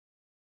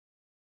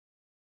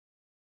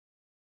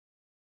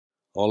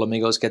Hola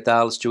amigos, ¿qué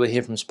tal? Stuart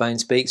here from Spain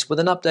Speaks with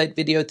an update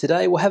video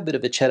today. We'll have a bit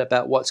of a chat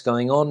about what's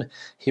going on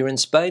here in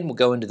Spain. We'll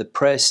go into the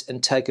press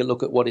and take a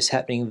look at what is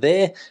happening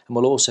there, and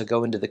we'll also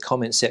go into the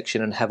comment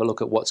section and have a look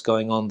at what's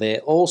going on there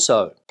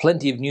also.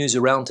 Plenty of news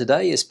around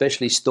today,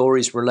 especially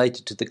stories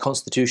related to the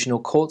Constitutional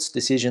Court's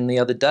decision the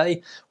other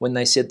day when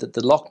they said that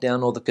the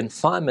lockdown or the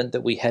confinement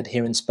that we had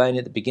here in Spain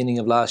at the beginning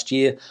of last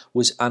year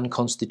was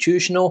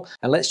unconstitutional,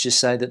 and let's just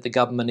say that the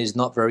government is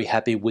not very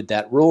happy with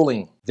that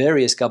ruling.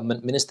 Various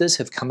government ministers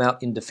have come out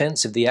in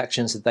defence of the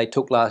actions that they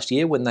took last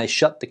year when they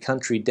shut the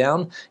country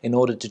down in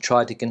order to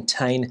try to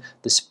contain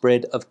the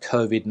spread of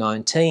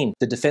COVID-19.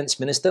 The Defence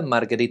Minister,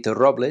 Margarita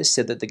Robles,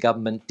 said that the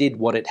government did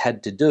what it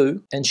had to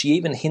do, and she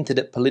even hinted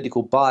at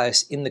political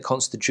bias in the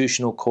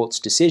Constitutional Court's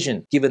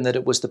decision, given that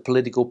it was the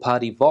political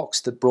party Vox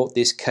that brought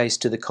this case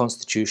to the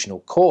Constitutional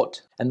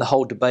Court. And the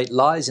whole debate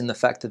lies in the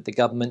fact that the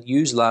government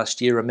used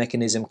last year a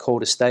mechanism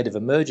called a state of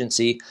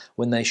emergency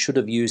when they should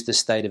have used a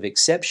state of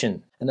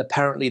exception. And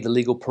apparently the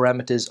legal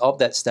parameters of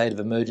that state of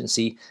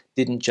emergency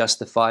didn't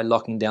justify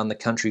locking down the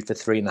country for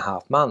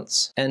 3.5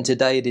 months. And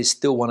today it is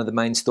still one of the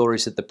main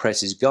stories that the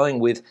press is going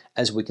with,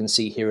 as we can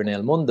see here in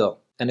El Mundo.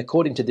 And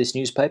according to this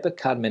newspaper,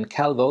 Carmen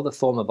Calvo, the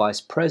former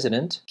vice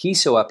president,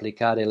 quiso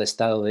aplicar el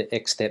estado de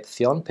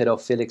excepción, pero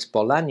Félix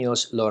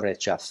Bolaños lo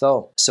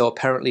rechazó. So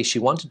apparently she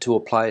wanted to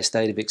apply a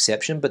state of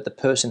exception, but the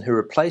person who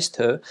replaced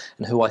her,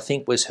 and who I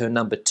think was her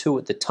number 2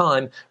 at the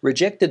time,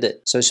 rejected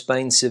it. So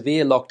Spain's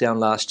severe lockdown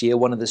last year,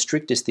 one of the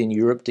strictest in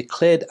Europe,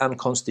 declared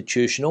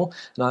unconstitutional,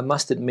 and I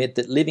must admit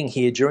that living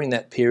here during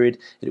that period,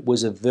 it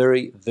was a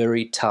very,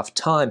 very tough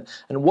time.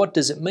 And what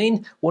does it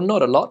mean? Well,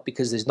 not a lot,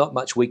 because there's not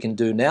much we can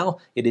do now.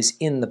 It is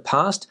in the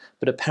past,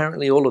 but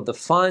apparently all of the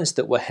fines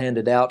that were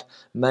handed out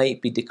may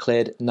be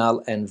declared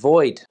null and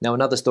void. Now,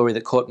 another story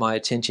that caught my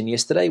attention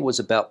yesterday was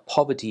about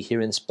poverty here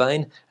in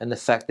Spain and the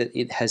fact that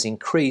it has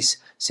increased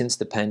since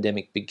the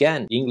pandemic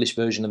began. The English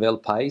version of El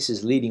País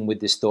is leading with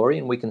this story,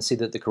 and we can see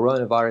that the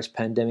coronavirus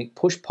pandemic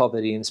pushed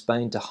poverty in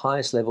Spain to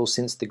highest levels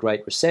since the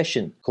Great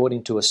Recession.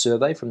 According to a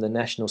survey from the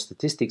National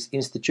Statistics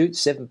Institute,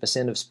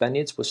 7% of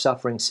Spaniards were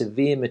suffering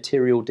severe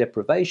material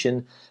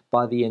deprivation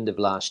by the end of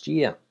last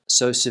year.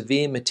 So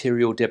severe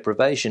material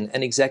deprivation,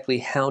 and exactly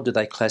how do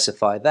they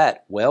classify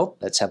that? Well,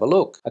 let's have a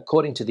look.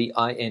 According to the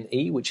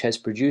INE, which has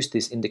produced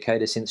this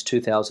indicator since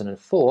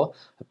 2004,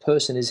 a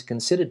person is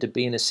considered to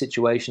be in a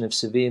situation of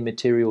severe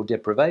material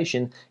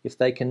deprivation if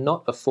they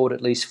cannot afford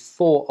at least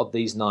 4 of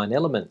these 9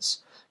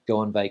 elements. Go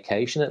on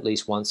vacation at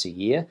least once a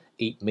year,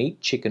 eat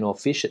meat, chicken or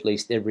fish at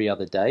least every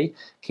other day,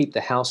 keep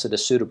the house at a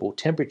suitable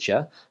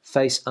temperature,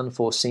 face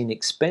unforeseen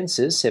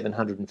expenses,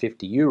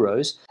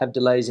 €750, have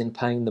delays in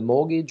paying the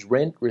mortgage,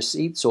 rent,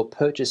 receipts or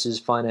purchases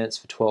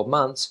financed for 12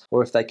 months,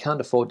 or if they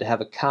can't afford to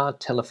have a car,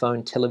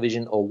 telephone,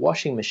 television or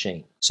washing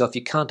machine. So if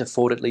you can't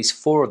afford at least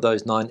 4 of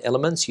those 9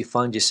 elements, you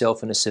find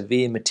yourself in a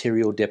severe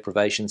material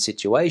deprivation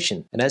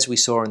situation. And as we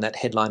saw in that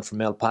headline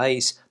from El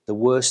País, the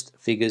worst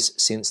figures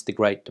since the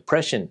Great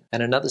Depression.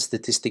 And another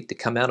statistic to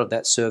come out of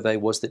that survey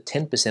was that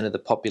 10% of the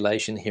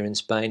population here in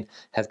Spain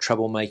have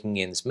trouble making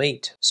ends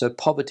meet. So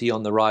poverty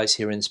on the rise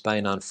here in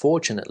Spain,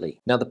 unfortunately.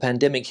 Now the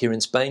pandemic here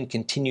in Spain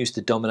continues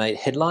to dominate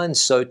headlines,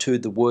 so too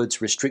the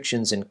words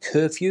restrictions and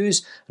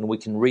curfews, and we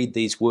can read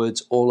these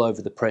words all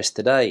over the press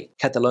today.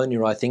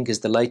 Catalonia, I think, is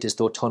the latest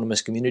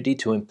autonomous community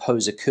to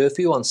impose a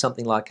curfew on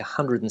something like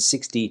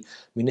 160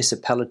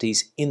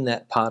 municipalities in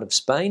that part of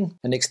Spain.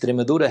 And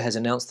Extremadura has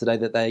announced today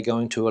that they are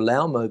going to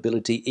allow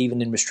mobility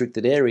even in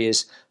restricted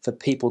areas for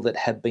people that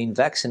have been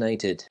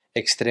vaccinated.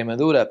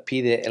 Extremadura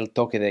pide el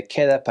toque de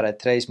queda para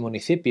 3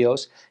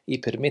 municipios y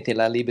permite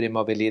la libre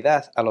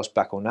movilidad a los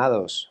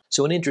vacunados.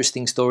 So an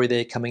interesting story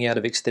there coming out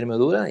of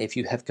Extremadura. If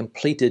you have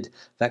completed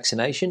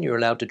vaccination, you're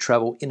allowed to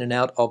travel in and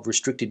out of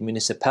restricted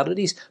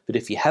municipalities, but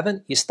if you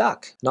haven't, you're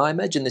stuck. Now I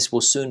imagine this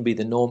will soon be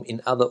the norm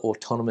in other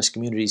autonomous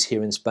communities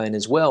here in Spain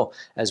as well.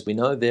 As we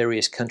know,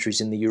 various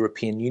countries in the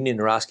European Union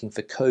are asking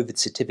for COVID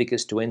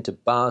certificates to enter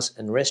bars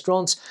and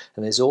restaurants,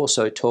 and there's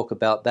also talk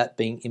about that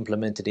being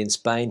implemented in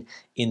Spain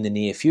in the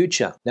near future.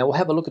 Now we'll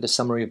have a look at a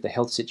summary of the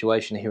health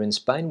situation here in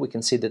Spain. We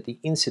can see that the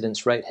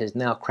incidence rate has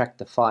now cracked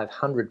the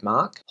 500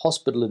 mark.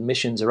 Hospital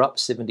admissions are up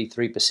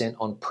 73%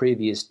 on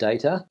previous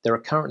data. There are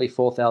currently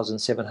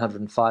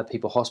 4,705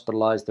 people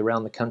hospitalized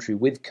around the country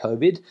with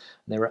COVID. And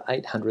there are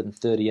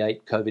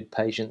 838 COVID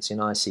patients in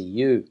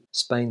ICU.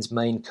 Spain's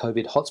main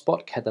COVID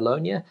hotspot,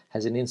 Catalonia,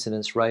 has an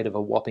incidence rate of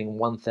a whopping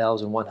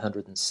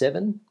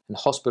 1,107. And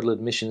hospital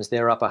admissions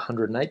there are up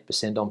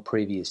 108% on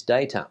previous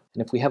data.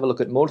 And if we have a look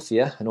at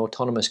Murcia, an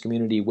autonomous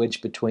community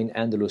wedged between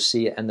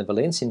Andalusia and the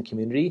Valencian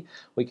community,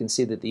 we can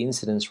see that the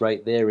incidence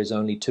rate there is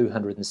only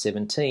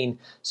 217,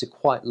 so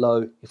quite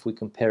low if we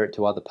compare it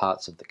to other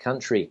parts of the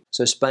country.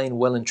 So Spain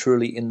well and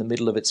truly in the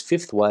middle of its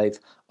 5th wave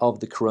of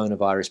the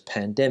coronavirus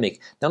pandemic.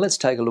 Now let's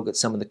take a look at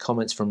some of the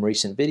comments from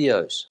recent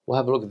videos. We'll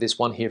have a look at this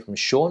one here from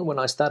Sean. When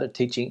I started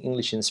teaching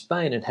English in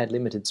Spain and had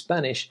limited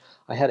Spanish,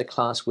 I had a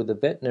class with a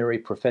veterinary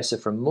professor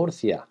from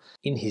Murcia.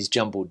 In his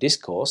jumbled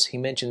discourse, he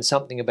mentioned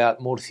something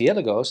about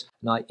murciélagos,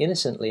 and I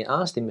innocently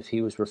asked him if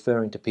he was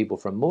referring to people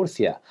from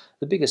Murcia.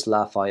 The biggest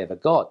laugh I ever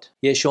got.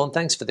 Yeah, Sean,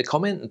 thanks for the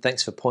comment and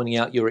thanks for pointing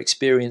out your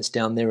experience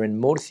down there in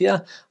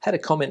Murcia. I had a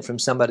comment from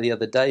somebody the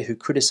other day who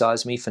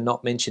criticized me for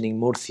not mentioning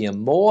Murcia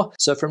more,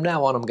 so from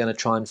now on I'm going to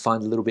try and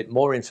find a little bit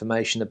more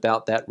information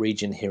about that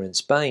region here in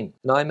Spain.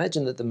 And I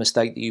imagine that the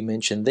mistake that you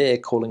mentioned there,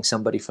 calling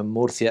somebody from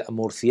Murcia a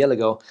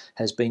murciélago,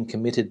 has been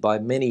committed by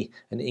many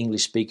an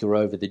English speaker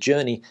over the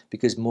journey,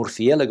 because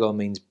murciélago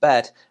means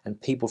bat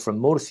and people from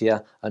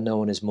Murcia are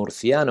known as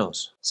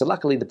murcianos. So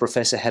luckily the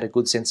professor had a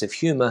good sense of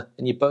humour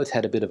and you both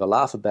had a bit of a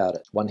laugh about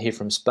it. One here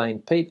from Spain,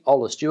 Pete.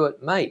 Ola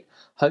Stewart, mate,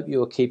 hope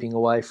you are keeping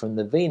away from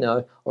the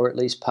vino, or at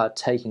least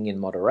partaking in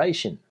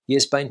moderation.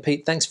 Yes, Spain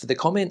Pete, thanks for the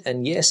comment,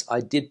 and yes, I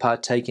did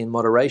partake in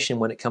moderation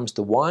when it comes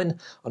to wine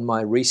on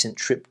my recent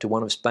trip to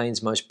one of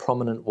Spain's most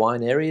prominent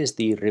wine areas,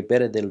 the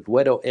Ribera del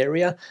Duero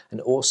area, and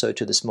also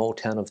to the small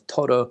town of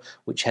Toro,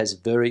 which has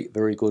very,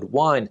 very good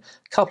wine.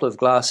 A couple of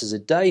glasses a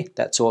day,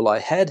 that's all I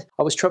had.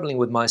 I was travelling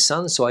with my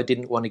son, so I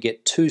didn't want to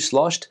get too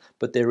sloshed,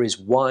 but there is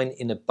wine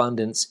in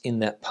abundance in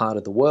that part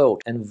of the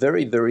world, and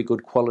very, very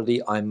good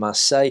quality, I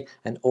must say,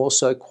 and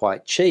also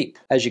quite cheap.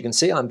 As you can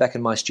see, I'm back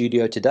in my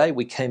studio today.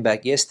 We came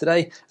back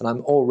yesterday, and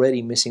I'm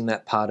already missing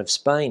that part of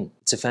Spain.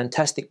 It's a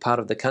fantastic part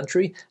of the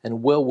country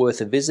and well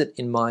worth a visit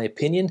in my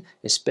opinion,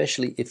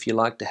 especially if you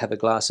like to have a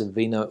glass of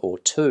vino or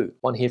two.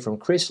 One here from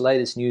Chris,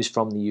 latest news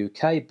from the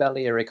UK,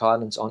 Balearic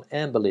Islands on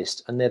amber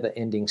list, a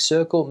never-ending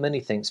circle. Many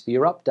thanks for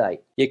your update.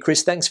 Yeah,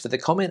 Chris, thanks for the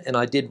comment, and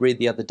I did read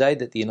the other day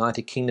that the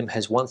United Kingdom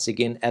has once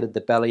again added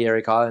the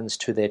Balearic Islands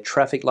to their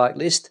traffic light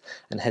list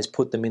and has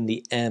put them in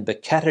the amber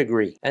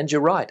category. And you're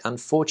right,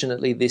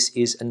 unfortunately this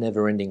is a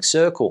never-ending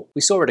circle.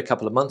 We saw it a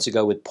couple of months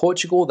ago with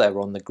Portugal. They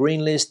were on the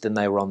green list, then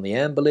they were on the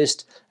amber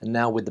list, and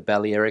now with the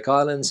Balearic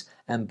Islands,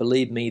 and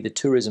believe me, the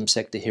tourism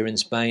sector here in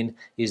Spain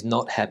is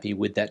not happy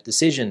with that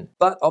decision.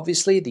 But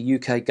obviously the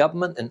UK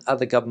government and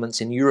other governments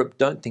in Europe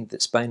don't think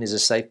that Spain is a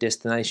safe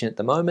destination at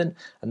the moment,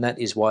 and that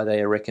is why they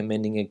are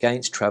recommending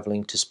against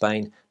travelling to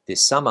Spain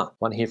this summer.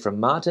 One here from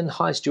Martin.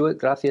 Hi Stuart,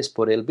 gracias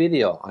por el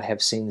video. I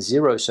have seen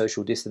zero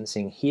social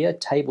distancing here,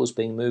 tables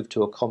being moved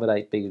to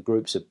accommodate bigger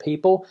groups of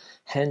people,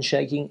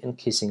 handshaking and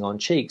kissing on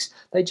cheeks.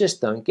 They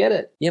just don't get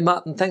it. Yeah,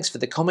 Martin, thanks for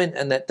the comment,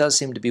 and that does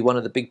seem to be one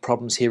of the big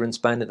problems here in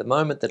Spain at the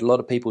moment, that a lot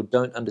of people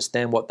don't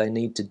understand what they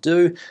need to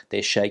do.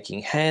 They're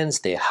shaking hands,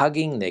 they're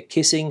hugging, they're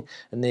kissing,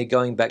 and they're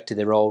going back to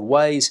their old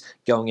ways,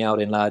 going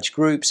out in large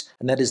groups,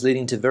 and that is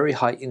leading to very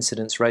high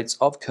incidence rates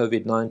of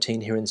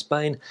COVID-19 here in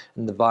Spain,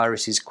 and the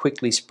virus is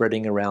quickly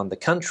spreading around the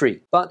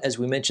country. But as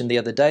we mentioned the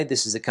other day,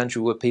 this is a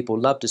country where people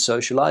love to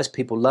socialize,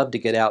 people love to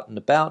get out and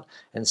about,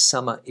 and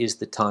summer is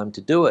the time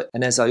to do it.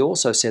 And as I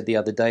also said the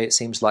other day, it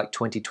seems like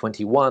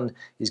 2021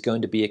 is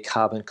going to be a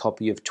carbon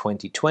copy of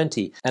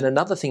 2020. And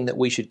another thing that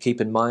we should keep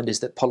in mind is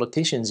that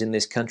politicians in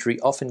this country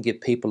often give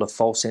people a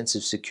false sense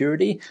of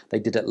security. They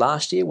did it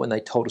last year when they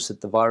told us that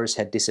the virus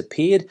had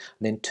disappeared, and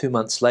then 2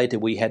 months later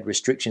we had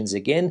restrictions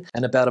again,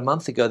 and about a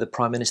month ago the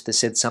Prime Minister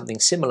said something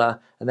similar,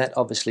 and that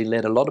obviously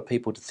led a lot of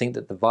people to think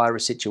that the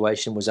virus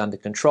situation was under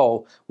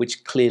control,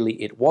 which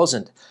clearly it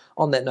wasn't.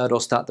 On that note, I'll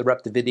start to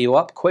wrap the video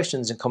up.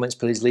 Questions and comments,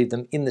 please leave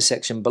them in the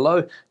section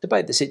below.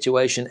 Debate the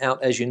situation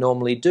out as you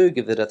normally do.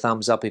 Give it a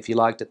thumbs up if you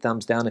liked it,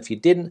 thumbs down if you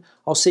didn't.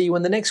 I'll see you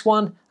in the next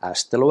one.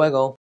 Hasta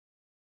luego.